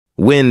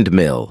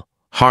Windmill,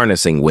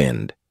 harnessing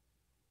wind.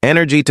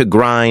 Energy to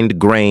grind,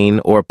 grain,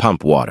 or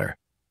pump water.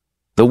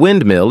 The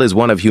windmill is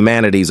one of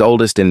humanity's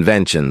oldest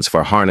inventions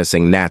for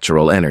harnessing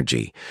natural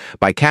energy.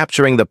 By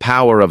capturing the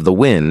power of the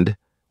wind,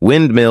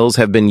 windmills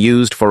have been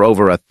used for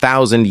over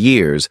 1,000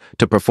 years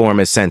to perform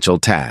essential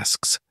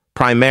tasks,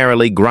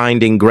 primarily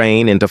grinding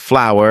grain into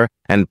flour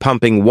and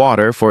pumping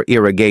water for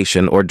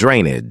irrigation or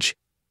drainage.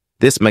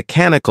 This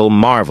mechanical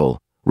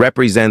marvel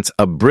represents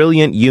a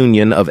brilliant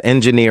union of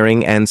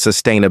engineering and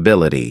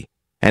sustainability,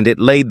 and it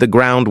laid the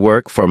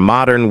groundwork for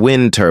modern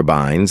wind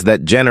turbines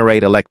that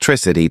generate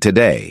electricity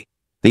today.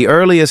 The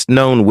earliest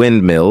known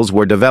windmills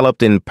were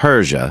developed in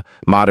Persia,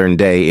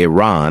 modern-day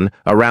Iran,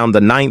 around the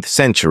 9th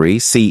century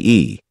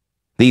CE.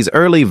 These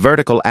early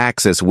vertical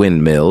axis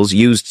windmills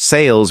used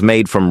sails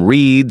made from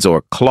reeds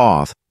or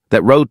cloth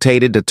that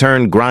rotated to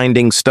turn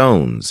grinding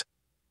stones.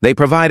 They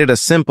provided a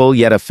simple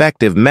yet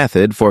effective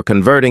method for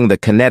converting the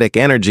kinetic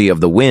energy of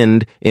the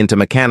wind into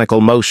mechanical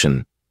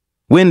motion.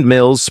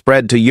 Windmills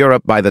spread to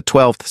Europe by the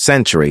 12th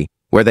century,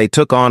 where they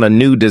took on a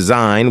new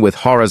design with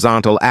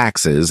horizontal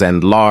axes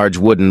and large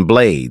wooden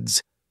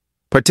blades.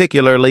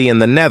 Particularly in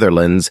the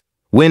Netherlands,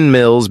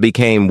 windmills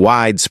became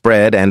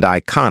widespread and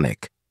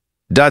iconic.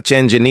 Dutch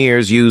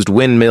engineers used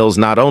windmills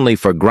not only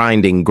for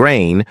grinding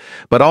grain,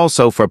 but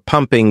also for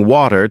pumping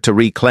water to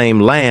reclaim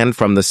land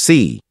from the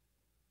sea.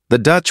 The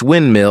Dutch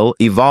windmill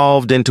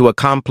evolved into a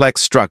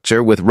complex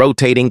structure with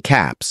rotating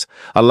caps,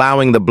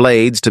 allowing the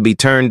blades to be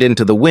turned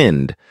into the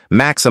wind,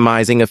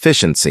 maximizing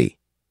efficiency.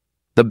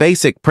 The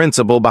basic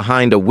principle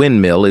behind a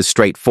windmill is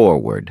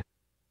straightforward.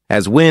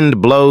 As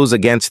wind blows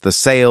against the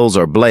sails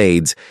or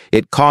blades,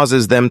 it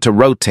causes them to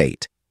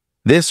rotate.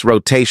 This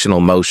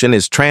rotational motion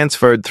is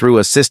transferred through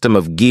a system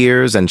of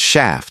gears and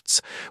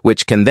shafts,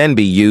 which can then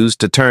be used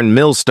to turn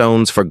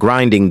millstones for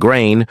grinding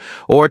grain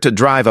or to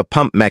drive a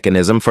pump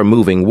mechanism for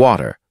moving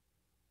water.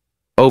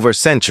 Over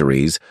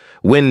centuries,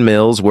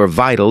 windmills were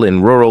vital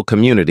in rural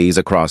communities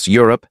across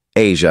Europe,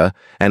 Asia,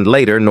 and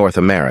later North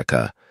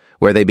America,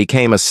 where they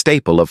became a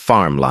staple of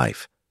farm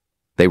life.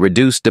 They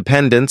reduced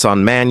dependence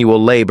on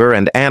manual labor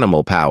and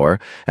animal power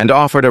and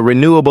offered a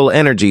renewable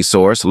energy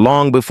source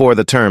long before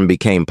the term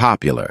became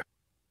popular.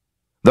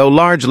 Though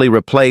largely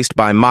replaced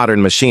by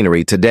modern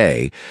machinery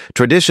today,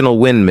 traditional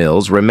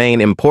windmills remain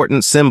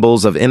important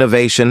symbols of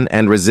innovation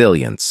and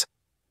resilience.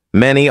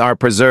 Many are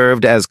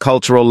preserved as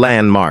cultural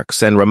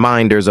landmarks and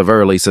reminders of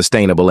early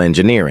sustainable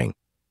engineering.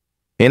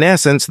 In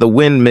essence, the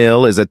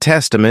windmill is a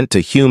testament to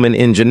human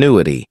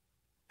ingenuity,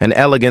 an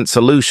elegant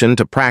solution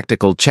to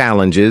practical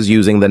challenges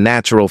using the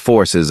natural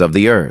forces of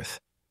the earth.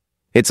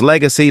 Its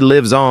legacy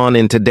lives on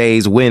in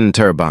today's wind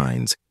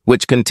turbines,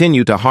 which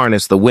continue to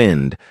harness the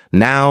wind,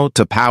 now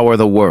to power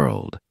the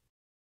world.